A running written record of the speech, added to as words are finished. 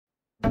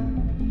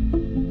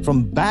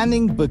From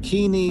banning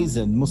bikinis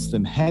and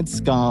Muslim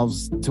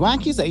headscarves to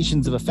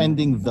accusations of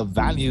offending the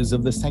values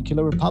of the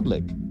secular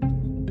republic.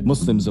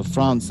 Muslims of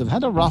France have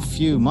had a rough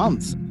few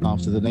months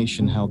after the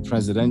nation held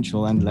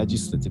presidential and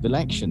legislative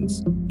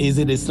elections. Is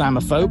it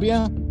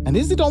Islamophobia? And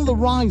is it on the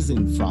rise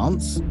in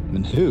France?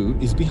 And who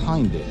is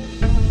behind it?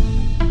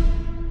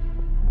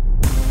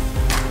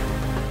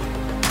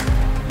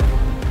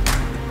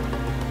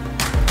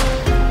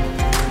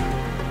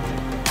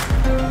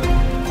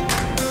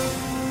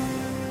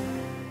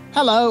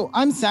 Hello,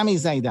 I'm Sami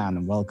Zaidan,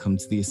 and welcome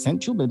to the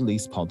Essential Middle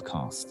East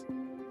podcast.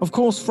 Of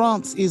course,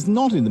 France is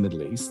not in the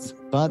Middle East,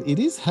 but it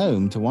is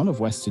home to one of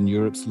Western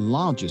Europe's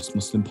largest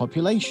Muslim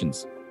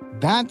populations.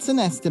 That's an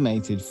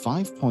estimated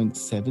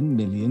 5.7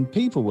 million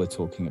people we're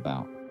talking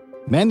about.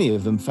 Many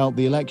of them felt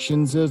the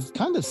elections have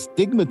kind of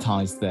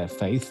stigmatized their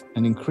faith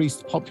and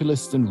increased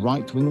populist and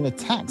right-wing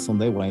attacks on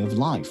their way of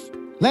life.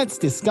 Let's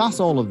discuss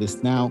all of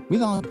this now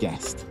with our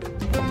guest.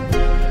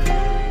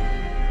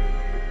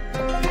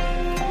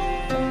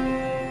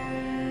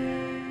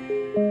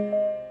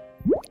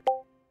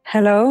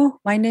 Hello,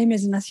 my name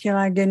is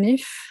Nasira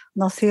Ghanif,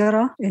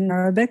 Nasira in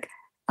Arabic.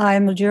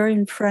 I'm a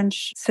Algerian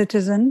French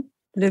citizen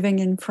living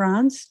in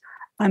France.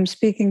 I'm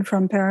speaking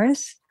from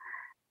Paris,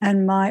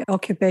 and my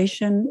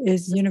occupation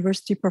is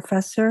university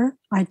professor.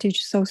 I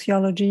teach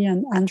sociology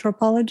and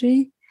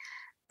anthropology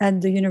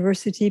at the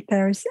University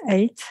Paris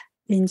 8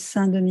 in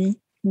Saint-Denis,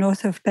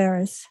 north of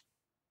Paris.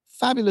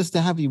 Fabulous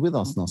to have you with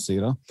us,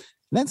 Nasira.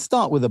 Let's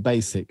start with a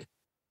basic.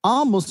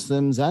 Are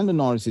Muslims and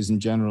minorities in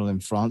general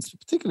in France,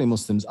 particularly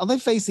Muslims, are they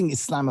facing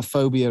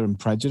Islamophobia and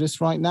prejudice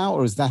right now,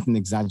 or is that an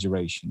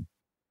exaggeration?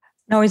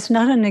 No, it's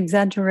not an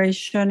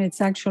exaggeration. It's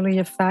actually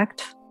a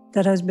fact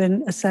that has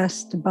been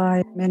assessed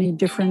by many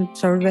different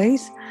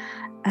surveys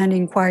and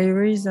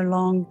inquiries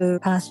along the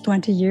past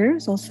 20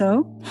 years or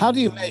so. How do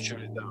you measure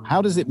it, though?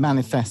 How does it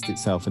manifest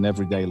itself in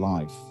everyday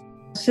life?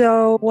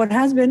 So what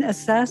has been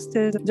assessed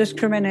is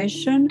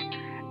discrimination,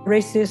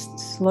 racist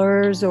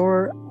slurs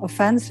or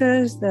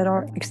offenses that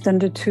are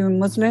extended to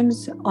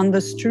Muslims on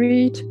the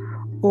street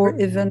or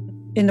even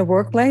in the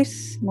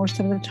workplace most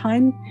of the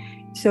time.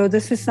 So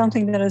this is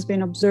something that has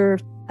been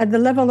observed at the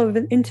level of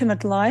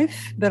intimate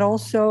life, but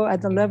also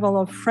at the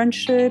level of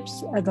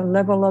friendships, at the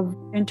level of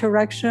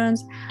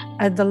interactions,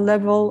 at the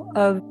level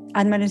of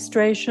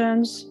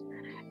administrations,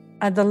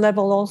 at the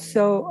level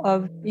also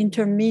of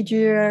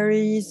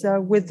intermediaries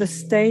with the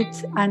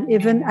state, and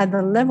even at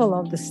the level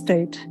of the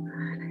state.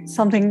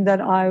 Something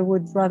that I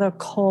would rather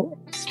call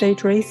state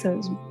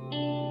racism.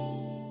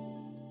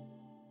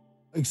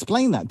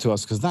 Explain that to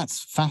us, because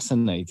that's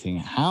fascinating.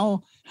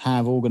 How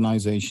have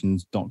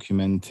organizations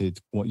documented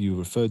what you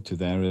referred to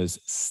there as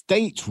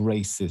state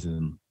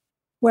racism?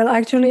 Well,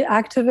 actually,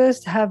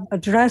 activists have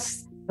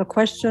addressed the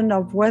question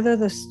of whether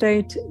the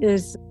state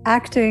is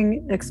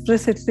acting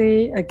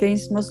explicitly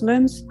against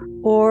Muslims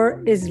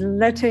or is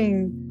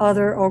letting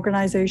other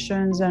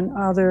organizations and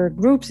other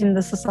groups in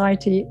the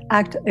society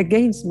act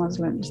against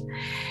Muslims.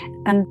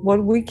 And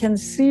what we can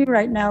see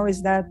right now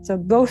is that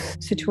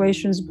both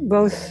situations,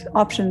 both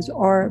options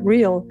are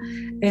real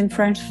in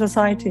French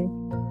society.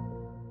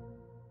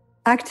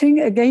 Acting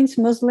against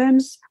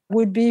Muslims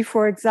would be,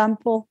 for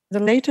example, the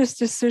latest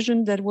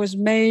decision that was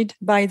made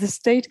by the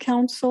State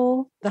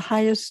Council, the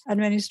highest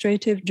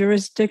administrative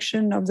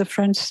jurisdiction of the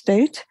French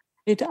state.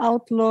 It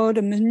outlawed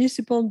a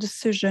municipal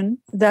decision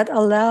that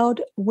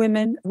allowed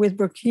women with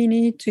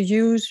burkini to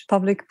use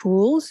public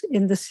pools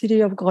in the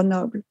city of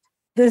Grenoble.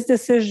 This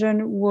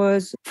decision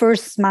was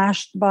first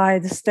smashed by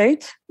the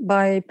state,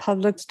 by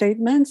public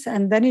statements,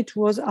 and then it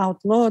was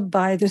outlawed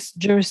by this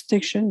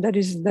jurisdiction that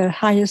is the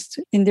highest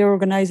in the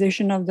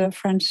organization of the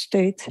French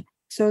state.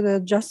 So the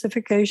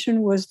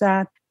justification was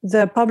that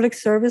the public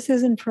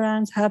services in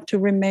France have to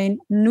remain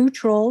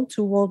neutral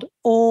toward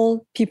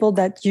all people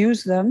that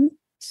use them.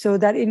 So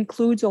that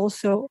includes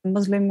also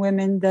Muslim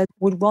women that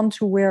would want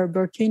to wear a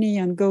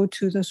burkini and go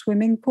to the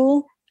swimming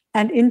pool.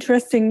 And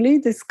interestingly,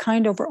 this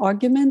kind of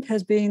argument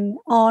has been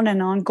on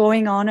and on,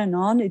 going on and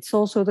on. It's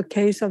also the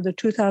case of the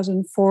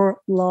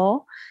 2004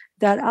 law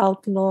that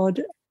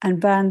outlawed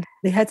and banned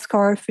the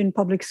headscarf in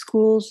public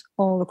schools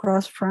all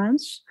across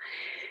France.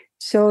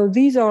 So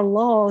these are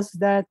laws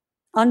that,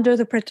 under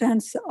the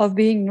pretense of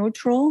being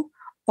neutral,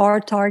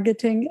 are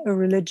targeting a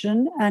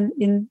religion, and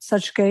in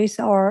such case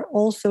are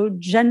also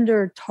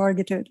gender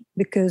targeted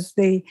because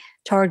they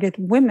target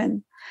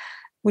women,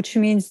 which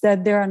means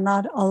that they are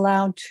not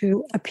allowed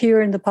to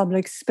appear in the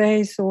public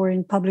space or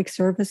in public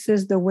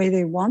services the way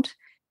they want.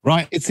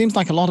 Right. It seems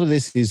like a lot of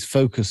this is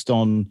focused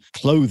on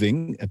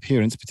clothing,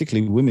 appearance,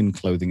 particularly women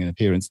clothing and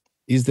appearance.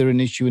 Is there an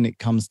issue when it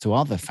comes to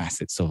other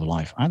facets of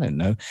life? I don't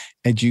know,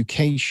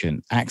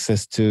 education,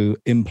 access to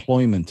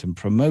employment and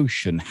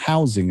promotion,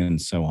 housing,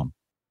 and so on.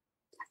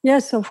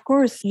 Yes, of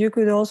course. You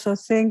could also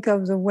think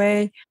of the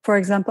way, for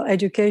example,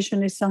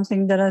 education is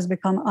something that has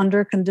become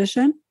under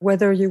condition,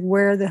 whether you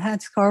wear the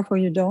headscarf or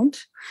you don't.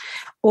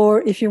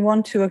 Or if you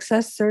want to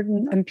access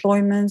certain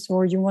employments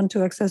or you want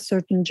to access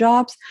certain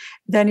jobs,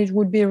 then it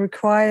would be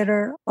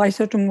required by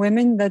certain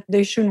women that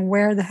they shouldn't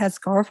wear the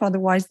headscarf,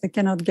 otherwise they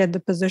cannot get the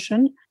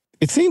position.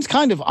 It seems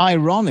kind of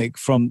ironic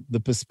from the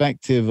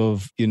perspective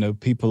of,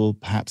 people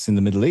perhaps in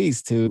the Middle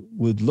East who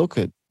would look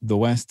at the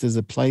West as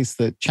a place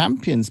that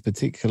champions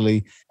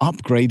particularly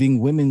upgrading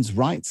women's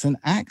rights and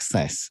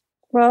access.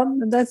 Well,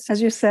 that's,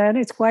 as you said,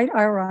 it's quite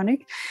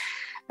ironic.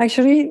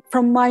 Actually,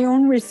 from my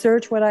own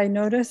research, what I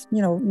noticed,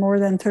 more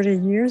than 30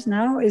 years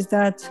now, is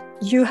that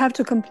you have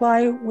to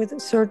comply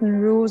with certain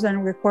rules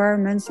and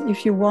requirements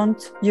if you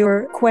want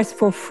your quest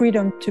for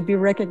freedom to be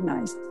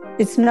recognized.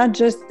 It's not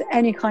just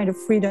any kind of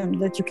freedom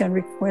that you can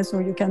request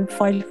or you can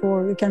fight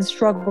for, you can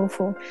struggle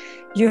for.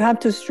 You have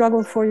to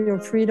struggle for your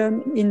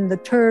freedom in the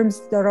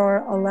terms that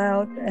are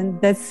allowed and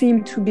that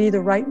seem to be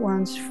the right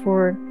ones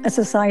for a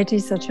society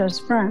such as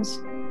France.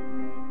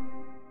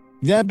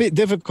 Yeah, a bit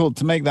difficult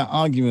to make that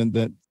argument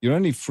that you're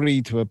only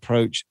free to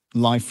approach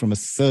life from a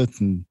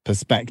certain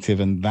perspective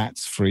and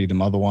that's freedom.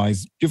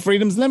 Otherwise, your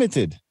freedom's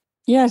limited.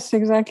 Yes,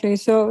 exactly.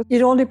 So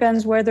it all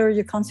depends whether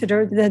you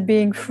consider that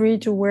being free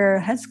to wear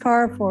a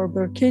headscarf or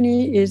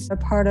burkini is a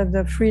part of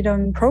the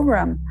freedom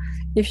program.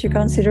 If you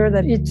consider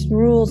that it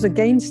rules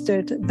against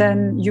it,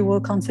 then you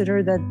will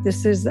consider that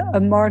this is a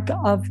mark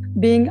of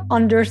being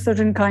under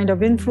certain kind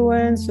of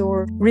influence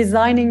or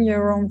resigning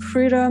your own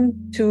freedom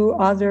to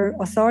other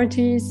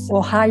authorities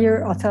or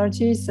higher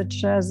authorities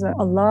such as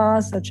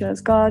Allah, such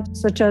as God,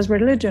 such as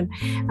religion.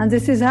 And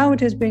this is how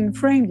it is being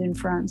framed in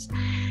France.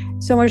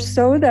 So much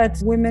so that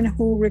women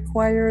who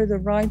require the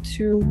right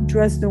to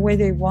dress the way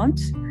they want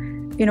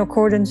in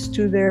accordance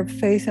to their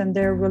faith and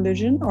their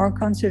religion are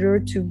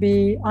considered to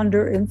be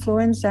under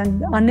influence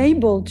and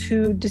unable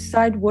to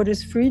decide what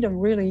is freedom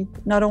really,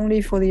 not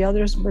only for the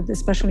others, but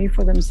especially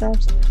for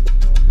themselves.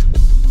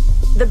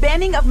 The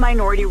banning of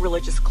minority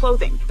religious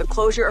clothing, the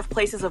closure of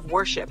places of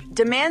worship,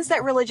 demands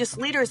that religious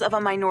leaders of a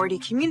minority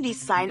community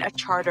sign a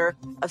charter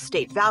of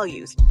state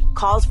values,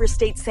 calls for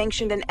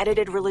state-sanctioned and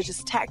edited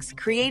religious texts,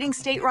 creating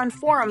state-run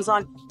forums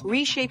on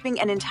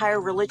reshaping an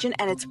entire religion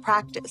and its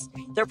practice,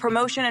 their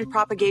promotion and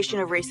propagation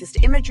of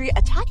racist imagery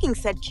attacking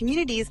said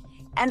communities,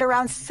 and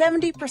around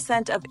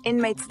 70% of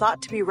inmates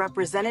thought to be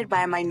represented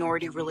by a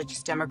minority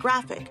religious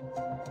demographic.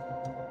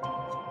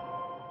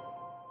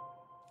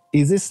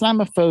 Is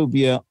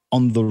Islamophobia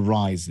on the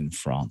rise in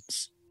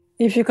France?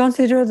 If you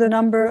consider the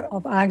number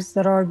of acts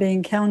that are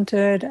being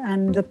counted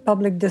and the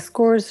public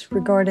discourse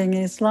regarding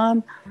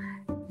Islam,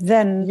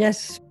 then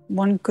yes,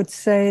 one could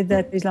say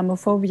that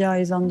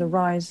Islamophobia is on the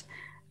rise,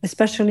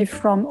 especially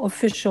from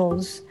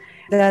officials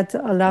that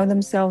allow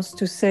themselves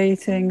to say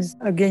things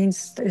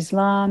against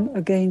Islam,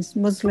 against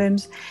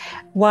Muslims,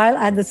 while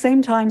at the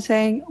same time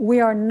saying we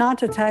are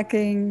not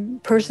attacking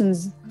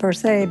persons per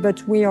se,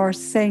 but we are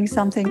saying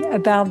something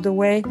about the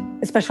way,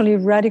 especially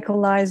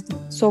radicalized,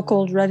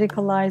 so-called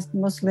radicalized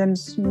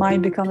Muslims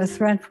might become a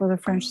threat for the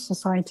French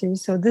society.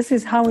 So this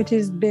is how it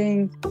is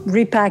being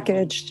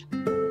repackaged.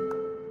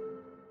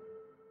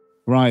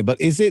 Right,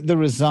 but is it the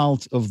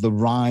result of the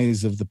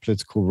rise of the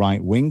political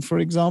right wing, for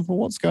example?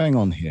 What's going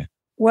on here?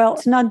 Well,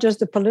 it's not just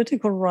the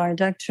political right,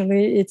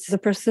 actually. It's the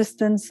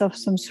persistence of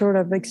some sort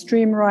of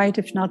extreme right,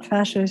 if not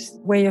fascist,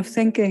 way of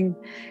thinking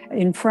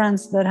in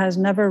France that has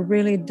never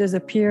really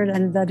disappeared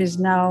and that is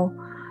now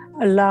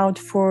allowed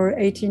for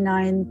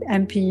 89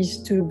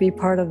 MPs to be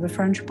part of the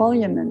French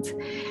parliament.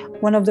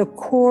 One of the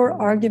core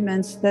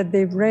arguments that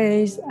they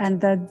raise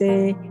and that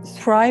they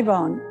thrive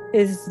on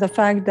is the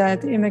fact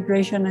that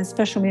immigration,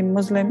 especially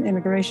Muslim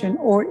immigration,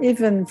 or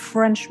even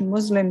French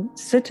Muslim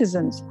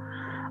citizens,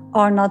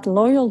 are not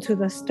loyal to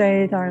the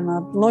state, are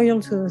not loyal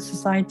to the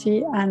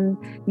society, and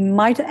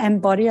might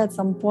embody at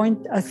some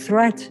point a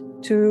threat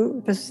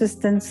to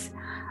persistence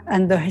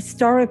and the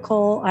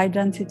historical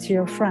identity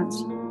of France.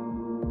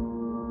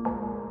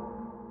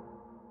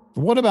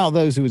 What about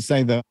those who would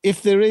say that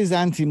if there is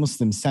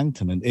anti-Muslim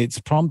sentiment, it's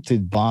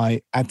prompted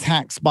by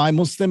attacks by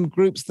Muslim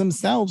groups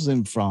themselves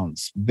in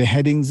France,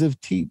 beheadings of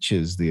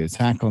teachers, the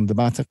attack on the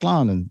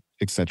Bataclan, and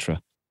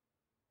etc.?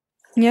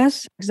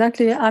 Yes,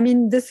 exactly. I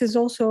mean, this is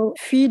also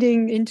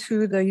feeding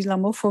into the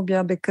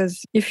Islamophobia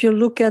because if you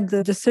look at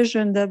the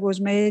decision that was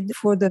made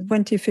for the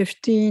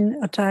 2015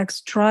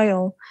 attacks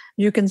trial,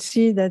 you can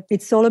see that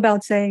it's all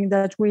about saying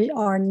that we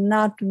are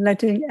not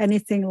letting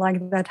anything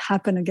like that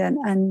happen again.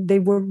 And they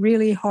were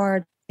really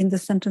hard in the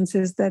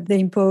sentences that they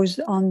imposed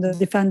on the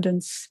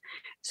defendants.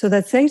 So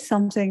that says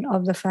something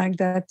of the fact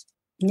that,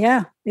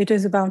 yeah, it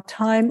is about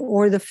time,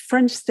 or the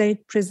French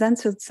state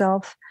presents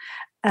itself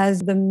as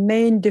the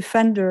main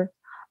defender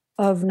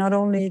of not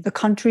only the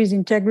country's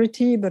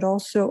integrity, but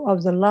also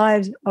of the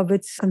lives of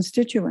its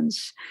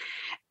constituents.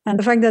 And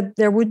the fact that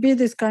there would be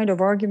this kind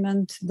of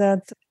argument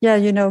that,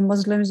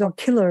 Muslims are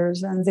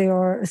killers and they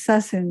are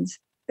assassins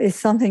is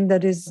something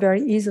that is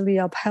very easily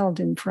upheld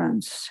in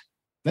France.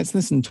 Let's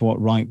listen to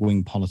what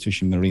right-wing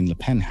politician Marine Le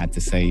Pen had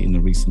to say in the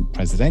recent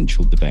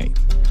presidential debate.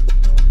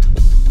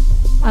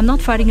 I'm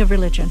not fighting a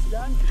religion.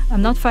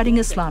 I'm not fighting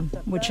Islam,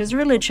 which is a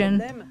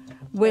religion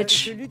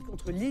which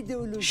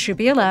should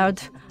be allowed.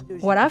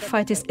 What I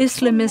fight is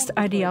Islamist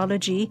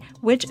ideology,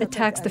 which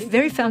attacks the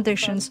very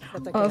foundations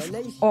of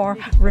our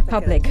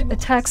republic,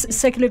 attacks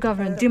secular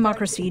government,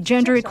 democracy,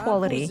 gender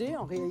equality,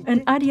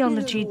 an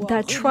ideology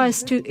that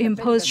tries to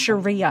impose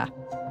Sharia.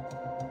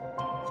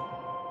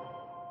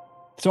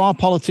 So are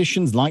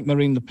politicians like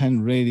Marine Le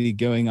Pen really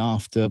going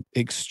after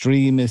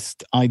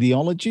extremist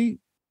ideology,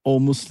 or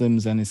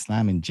Muslims and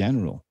Islam in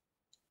general?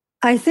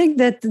 I think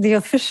that the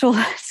official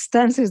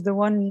stance is the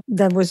one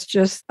that was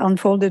just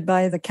unfolded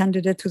by the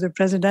candidate to the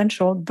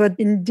presidential. But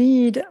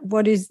indeed,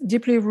 what is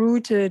deeply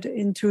rooted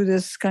into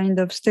this kind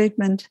of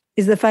statement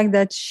is the fact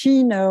that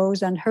she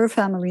knows and her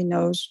family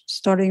knows,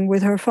 starting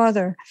with her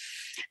father,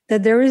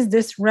 that there is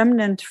this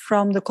remnant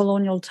from the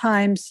colonial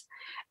times,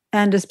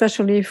 and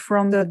especially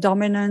from the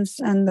dominance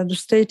and the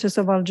status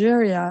of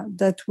Algeria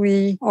that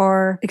we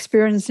are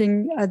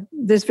experiencing at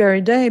this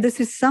very day. This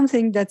is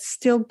something that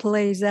still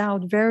plays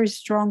out very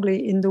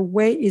strongly in the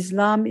way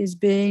Islam is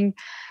being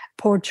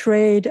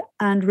portrayed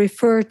and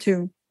referred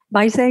to.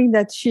 By saying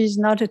that she's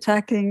not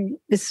attacking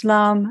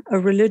Islam, a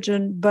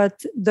religion,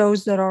 but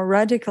those that are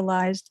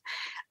radicalized,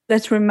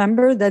 let's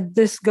remember that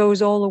this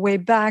goes all the way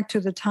back to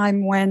the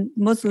time when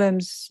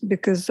Muslims,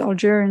 because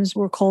Algerians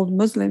were called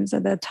Muslims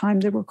at that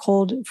time, they were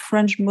called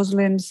French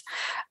Muslims,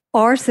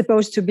 are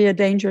supposed to be a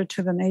danger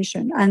to the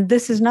nation. And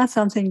this is not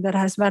something that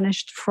has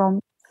vanished from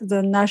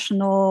the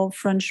national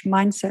French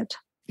mindset.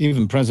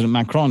 Even President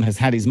Macron has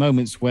had his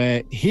moments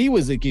where he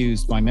was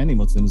accused by many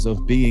Muslims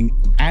of being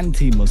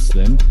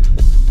anti-Muslim.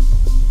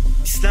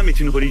 Islam est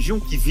une religion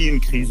qui vit une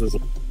crise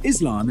aujourd'hui.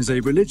 Islam is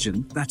a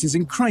religion that is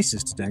in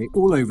crisis today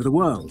all over the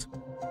world.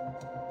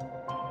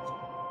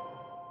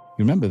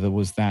 You remember there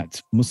was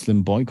that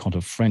Muslim boycott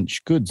of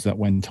French goods that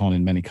went on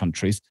in many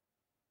countries.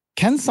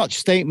 Can such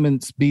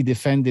statements be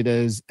defended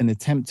as an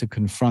attempt to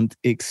confront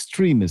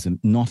extremism,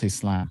 not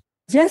Islam?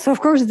 Yes,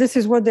 of course, this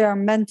is what they are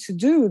meant to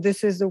do.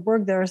 This is the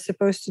work they are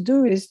supposed to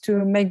do, is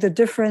to make the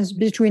difference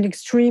between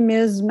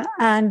extremism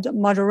and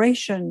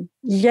moderation.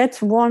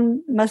 Yet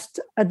one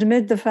must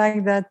admit the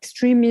fact that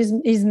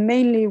extremism is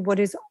mainly what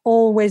is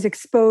always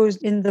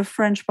exposed in the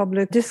French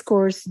public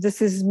discourse.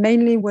 This is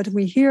mainly what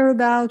we hear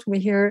about. We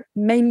hear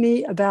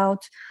mainly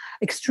about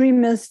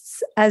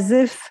extremists as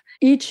if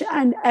each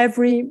and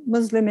every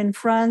Muslim in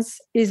France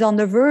is on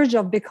the verge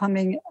of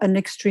becoming an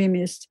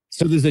extremist.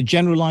 So there's a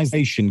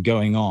generalization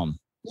going on.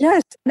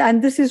 Yes,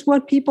 and this is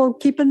what people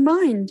keep in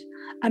mind.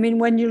 I mean,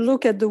 when you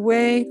look at the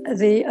way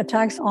the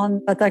attacks on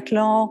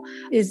Bataclan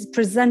is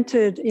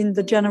presented in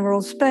the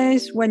general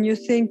space, when you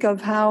think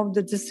of how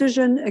the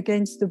decision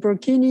against the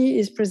Burkini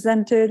is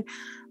presented,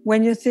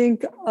 when you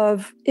think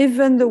of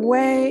even the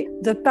way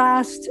the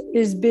past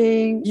is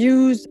being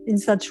used in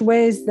such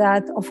ways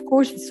that, of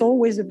course, it's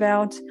always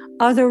about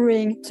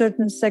othering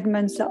certain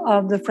segments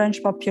of the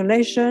French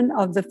population,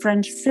 of the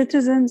French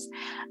citizens.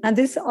 And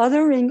this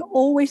othering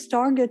always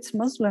targets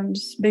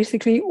Muslims,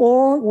 basically,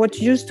 or what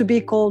used to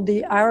be called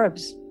the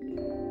Arabs.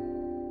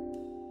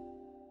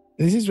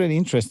 This is really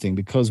interesting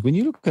because when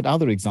you look at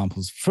other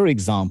examples, for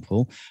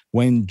example,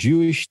 when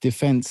Jewish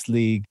Defense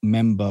League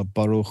member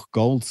Baruch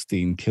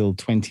Goldstein killed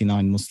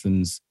 29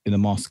 Muslims in a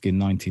mosque in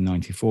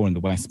 1994 in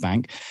the West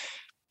Bank,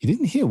 you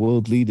didn't hear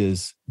world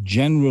leaders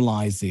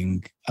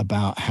generalizing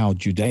about how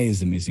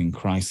Judaism is in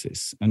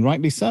crisis. And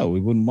rightly so, we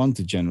wouldn't want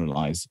to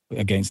generalize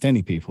against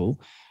any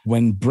people.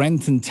 When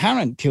Brenton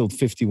Tarrant killed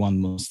 51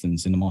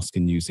 Muslims in a mosque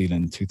in New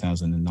Zealand in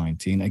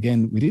 2019,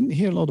 again, we didn't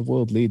hear a lot of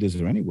world leaders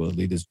or any world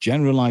leaders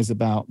generalize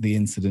about the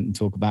incident and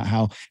talk about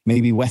how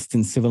maybe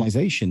Western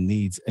civilization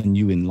needs a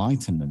new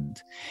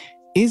enlightenment.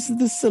 Is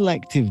the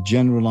selective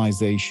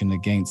generalization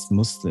against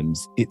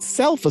Muslims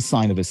itself a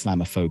sign of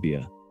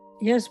Islamophobia?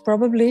 Yes,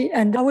 probably.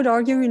 And I would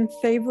argue in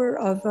favor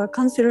of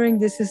considering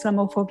this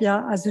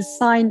Islamophobia as a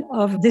sign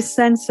of this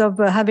sense of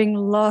having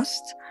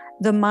lost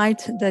the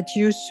might that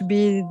used to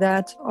be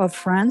that of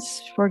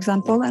France, for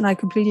example. And I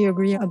completely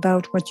agree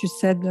about what you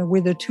said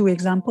with the two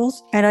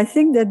examples. And I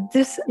think that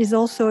this is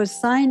also a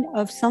sign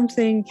of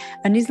something,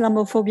 an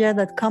Islamophobia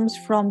that comes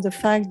from the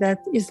fact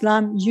that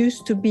Islam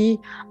used to be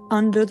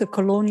under the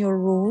colonial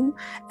rule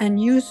and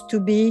used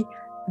to be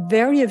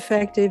very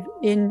effective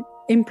in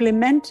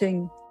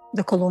implementing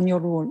the colonial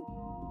rule.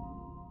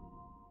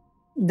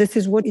 This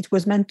is what it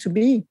was meant to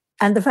be.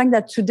 And the fact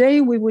that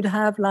today we would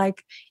have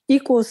like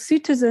equal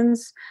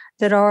citizens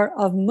that are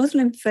of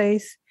Muslim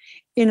faith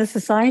in a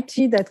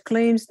society that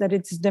claims that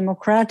it's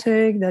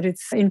democratic, that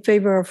it's in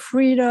favor of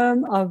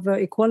freedom, of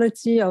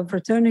equality, of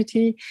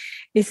fraternity,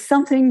 is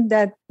something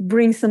that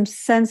brings some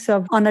sense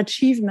of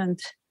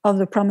unachievement of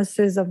the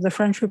promises of the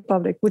French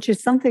Republic, which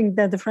is something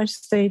that the French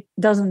state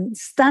doesn't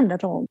stand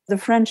at all. The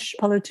French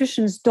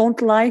politicians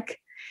don't like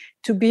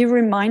to be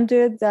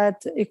reminded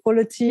that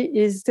equality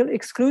is still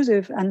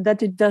exclusive and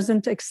that it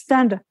doesn't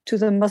extend to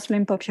the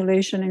Muslim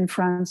population in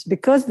France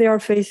because they are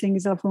facing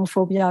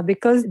Islamophobia,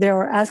 because they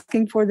are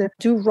asking for the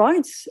due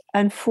rights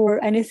and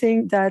for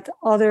anything that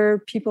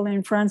other people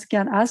in France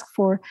can ask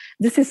for.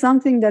 This is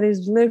something that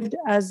is lived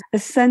as a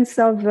sense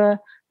of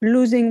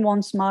losing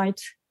one's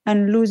might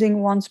and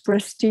losing one's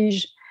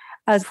prestige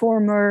as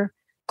former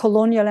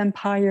colonial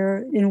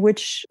empire in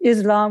which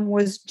Islam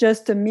was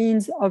just a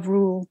means of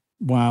rule.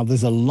 Wow,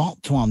 there's a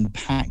lot to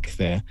unpack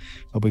there.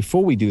 But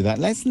before we do that,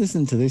 let's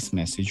listen to this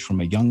message from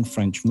a young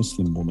French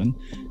Muslim woman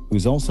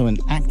who's also an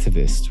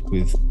activist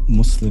with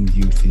Muslim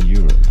youth in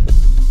Europe.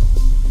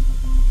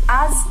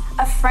 As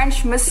a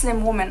French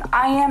Muslim woman,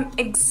 I am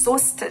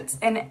exhausted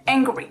and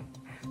angry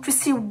to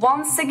see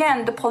once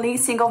again the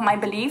policing of my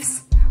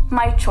beliefs,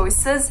 my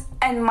choices,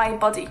 and my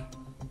body.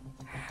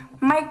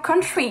 My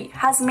country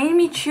has made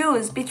me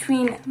choose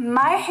between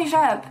my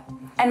hijab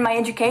and my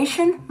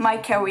education, my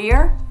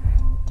career,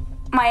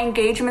 my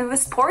engagement with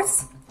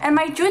sports, and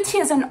my duty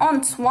as an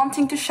aunt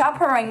wanting to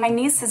chaperone my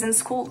nieces in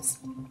schools.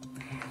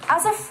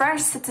 As a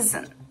French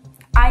citizen,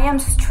 I am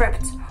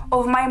stripped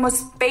of my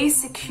most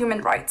basic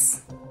human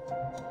rights.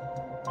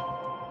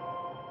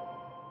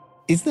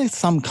 Is there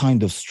some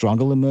kind of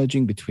struggle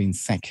emerging between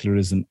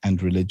secularism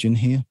and religion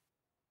here?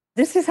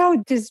 This is how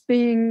it is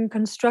being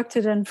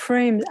constructed and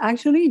framed.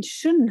 Actually, it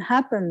shouldn't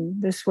happen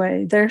this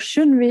way. There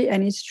shouldn't be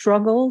any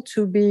struggle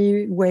to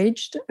be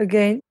waged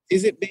against.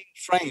 Is it being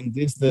framed?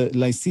 Is the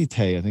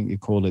laïcité, I think you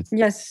call it?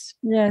 Yes,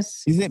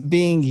 yes. Is it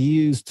being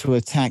used to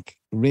attack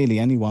really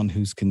anyone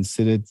who's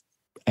considered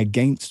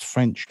against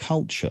French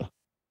culture?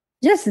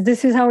 Yes,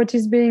 this is how it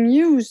is being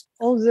used.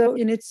 Although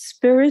in its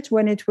spirit,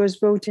 when it was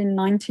voted in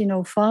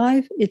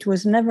 1905, it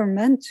was never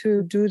meant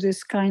to do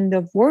this kind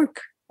of work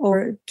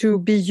or to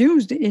be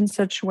used in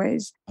such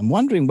ways. I'm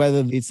wondering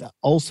whether it's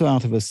also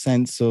out of a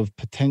sense of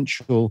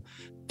potential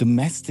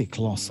domestic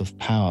loss of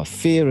power,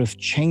 fear of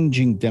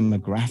changing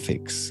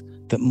demographics,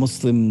 that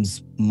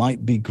Muslims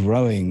might be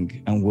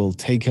growing and will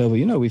take over.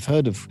 You know, we've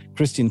heard of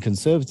Christian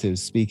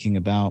conservatives speaking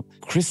about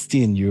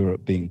Christian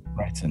Europe being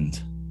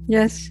threatened.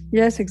 Yes,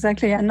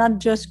 exactly. And not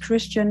just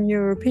Christian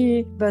Europe,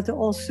 but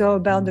also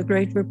about the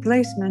Great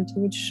Replacement,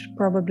 which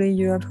probably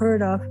you have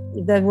heard of.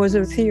 That was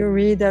a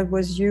theory that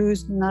was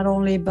used not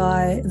only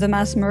by the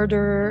mass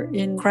murderer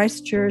in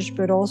Christchurch,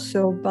 but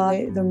also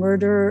by the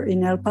murderer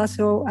in El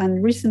Paso,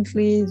 and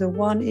recently the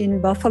one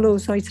in Buffalo.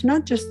 So it's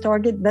not just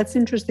that's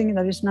interesting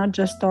that it's not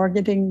just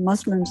targeting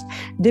Muslims.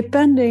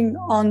 Depending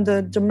on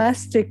the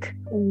domestic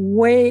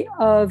way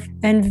of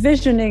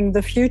envisioning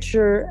the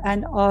future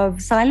and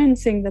of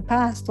silencing the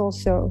past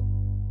also,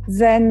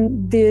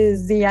 then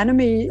the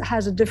enemy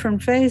has a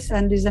different face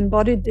and is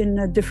embodied in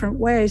a different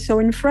way. So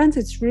in France,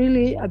 it's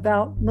really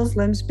about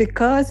Muslims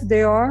because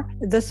they are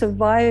the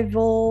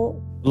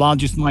survival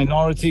largest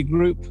minority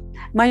group,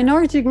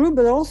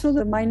 but also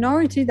the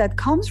minority that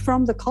comes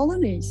from the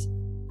colonies.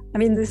 I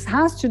mean, this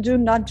has to do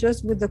not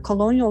just with the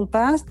colonial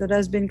past that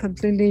has been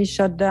completely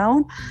shut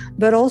down,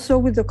 but also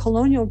with the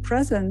colonial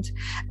present.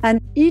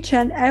 And each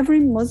and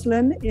every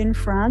Muslim in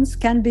France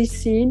can be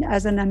seen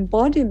as an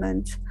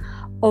embodiment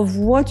of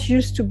what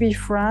used to be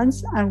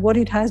France and what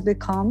it has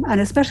become, and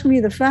especially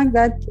the fact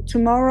that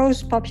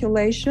tomorrow's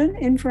population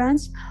in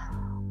France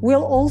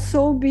will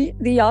also be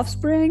the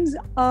offsprings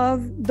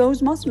of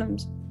those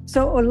Muslims.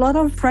 So a lot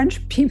of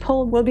French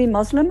people will be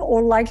Muslim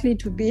or likely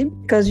to be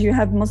because you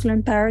have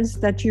Muslim parents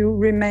that you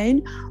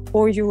remain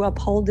or you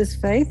uphold this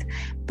faith.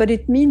 But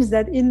it means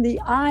that in the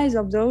eyes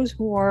of those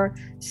who are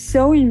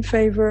so in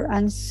favor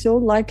and so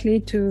likely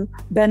to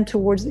bend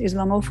towards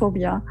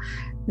Islamophobia,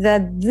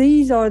 that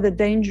these are the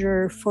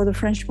danger for the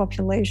French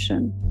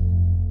population.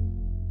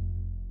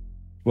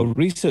 Well,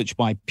 research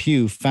by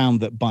Pew found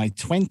that by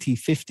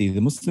 2050,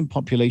 the Muslim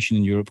population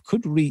in Europe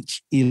could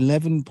reach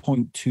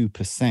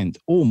 11.2%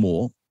 or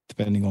more,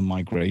 depending on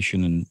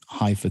migration and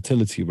high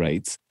fertility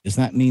rates. Does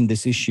that mean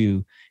this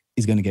issue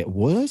is going to get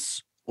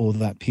worse, or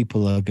that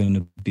people are going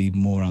to be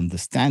more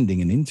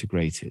understanding and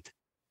integrated?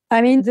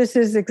 I mean, this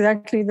is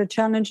exactly the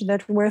challenge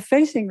that we're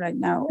facing right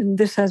now. And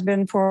this has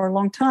been for a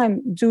long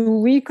time. Do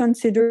we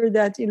consider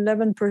that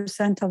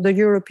 11% of the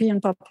European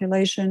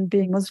population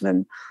being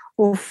Muslim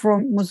or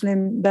from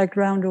Muslim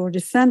background or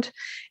descent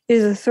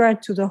is a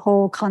threat to the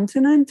whole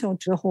continent or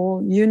to the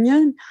whole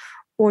union?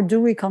 Or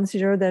do we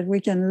consider that we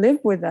can live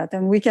with that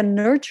and we can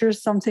nurture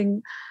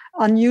something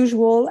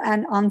unusual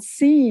and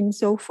unseen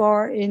so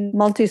far in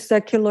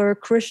multi-secular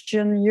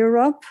Christian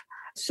Europe,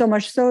 so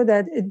much so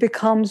that it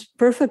becomes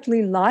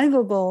perfectly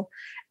livable,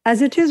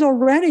 as it is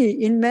already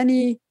in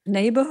many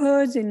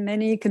neighborhoods, in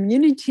many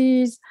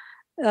communities?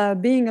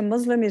 Being a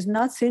Muslim is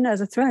not seen as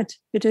a threat.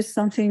 It is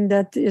something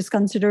that is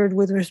considered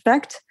with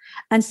respect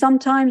and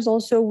sometimes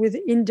also with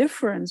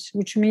indifference,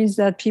 which means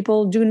that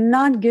people do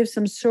not give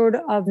some sort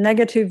of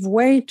negative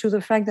weight to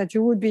the fact that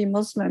you would be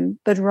Muslim,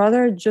 but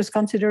rather just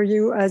consider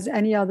you as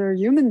any other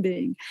human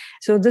being.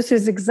 So this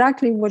is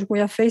exactly what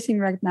we are facing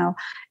right now.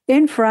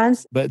 in France.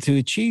 But to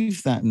achieve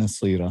that,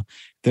 Nasira,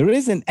 there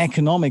is an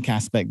economic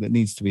aspect that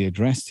needs to be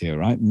addressed here,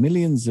 right?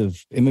 Millions of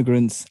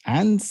immigrants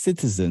and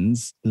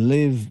citizens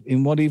live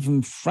in what even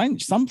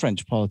some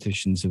French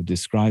politicians have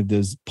described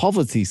as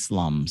poverty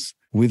slums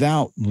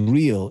without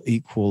real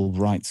equal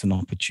rights and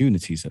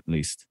opportunities, at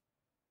least.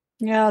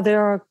 Yeah, they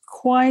are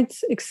quite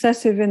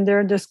excessive in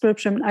their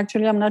description.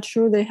 Actually, I'm not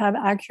sure they have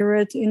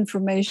accurate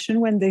information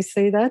when they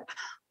say that.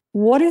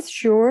 What is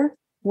sure,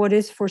 what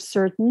is for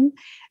certain,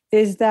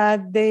 is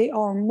that they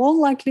are more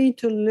likely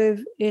to live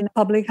in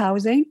public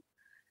housing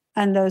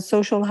and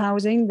social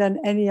housing than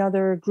any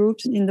other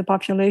groups in the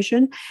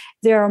population.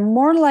 They are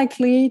more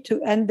likely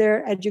to end their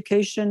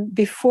education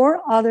before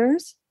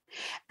others,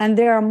 and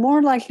they are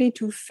more likely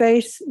to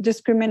face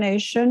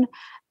discrimination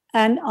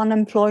and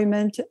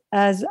unemployment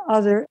as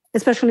other,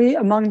 especially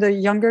among the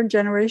younger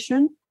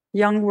generation,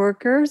 young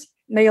workers,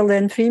 male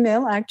and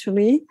female,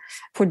 actually,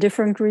 for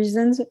different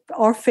reasons,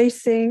 are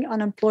facing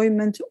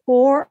unemployment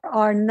or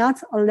are not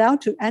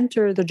allowed to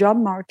enter the job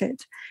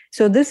market.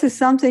 So this is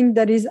something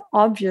that is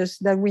obvious,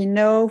 that we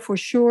know for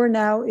sure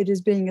now. It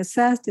is being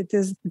assessed. It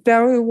is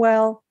very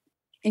well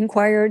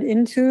inquired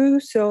into.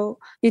 So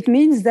it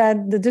means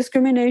that the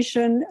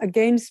discrimination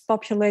against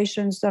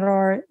populations that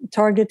are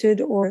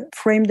targeted or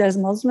framed as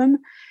Muslim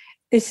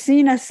is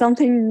seen as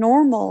something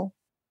normal.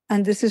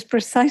 And this is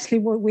precisely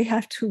what we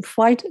have to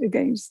fight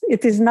against.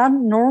 It is not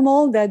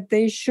normal that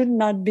they should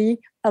not be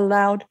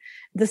allowed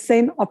the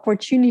same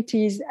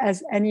opportunities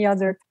as any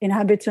other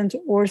inhabitant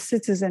or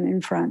citizen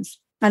in France.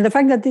 And the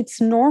fact that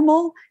it's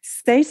normal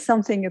says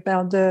something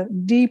about the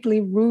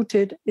deeply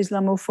rooted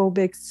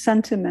Islamophobic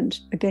sentiment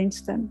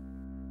against them.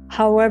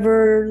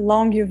 However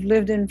long you've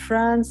lived in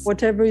France,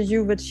 whatever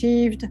you've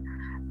achieved,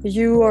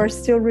 you are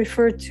still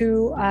referred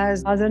to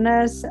as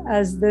otherness,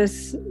 as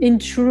this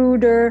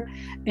intruder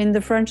in the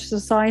French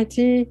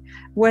society,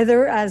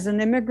 whether as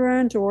an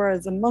immigrant or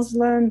as a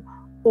Muslim,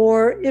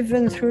 or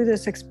even through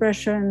this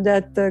expression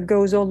that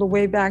goes all the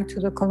way back to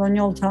the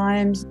colonial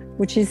times,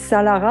 which is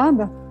sale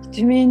arabe.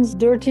 It means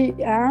dirty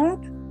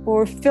Arab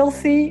or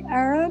filthy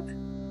Arab.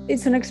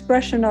 It's an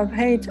expression of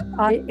hate.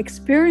 I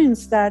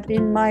experienced that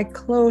in my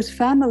close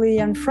family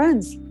and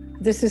friends.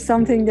 This is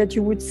something that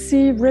you would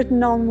see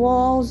written on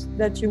walls,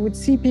 that you would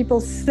see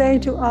people say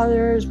to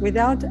others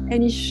without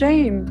any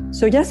shame.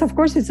 So yes, of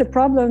course, it's a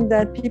problem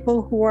that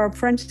people who are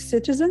French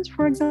citizens,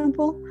 for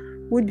example,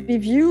 would be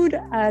viewed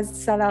as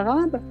sale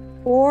arabe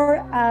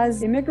or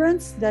as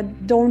immigrants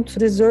that don't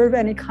deserve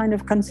any kind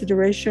of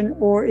consideration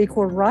or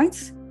equal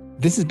rights.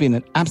 This has been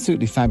an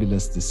absolutely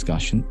fabulous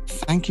discussion.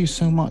 Thank you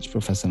so much,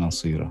 Professor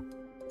Nasira.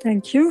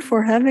 Thank you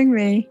for having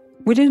me.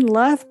 We didn't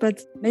laugh,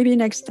 but maybe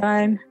next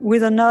time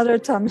with another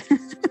time.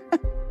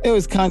 It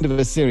was kind of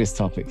a serious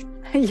topic.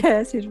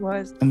 Yes, it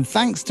was. And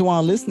thanks to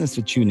our listeners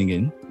for tuning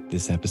in.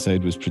 This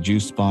episode was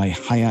produced by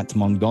Hayat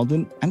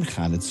Mongodin and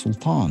Khaled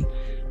Sultan.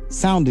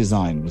 Sound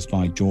design was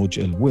by George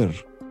Elwir.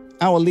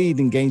 Our lead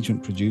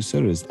engagement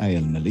producer is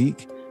Ayel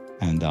Malik,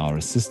 and our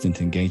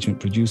assistant engagement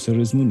producer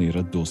is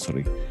Munira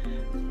Dosari.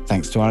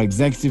 Thanks to our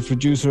executive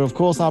producer, of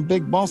course, our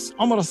big boss,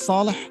 Omar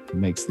Saleh, who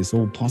makes this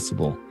all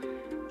possible.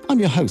 I'm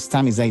your host,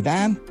 Tami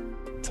Zaidan.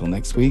 Till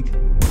next week.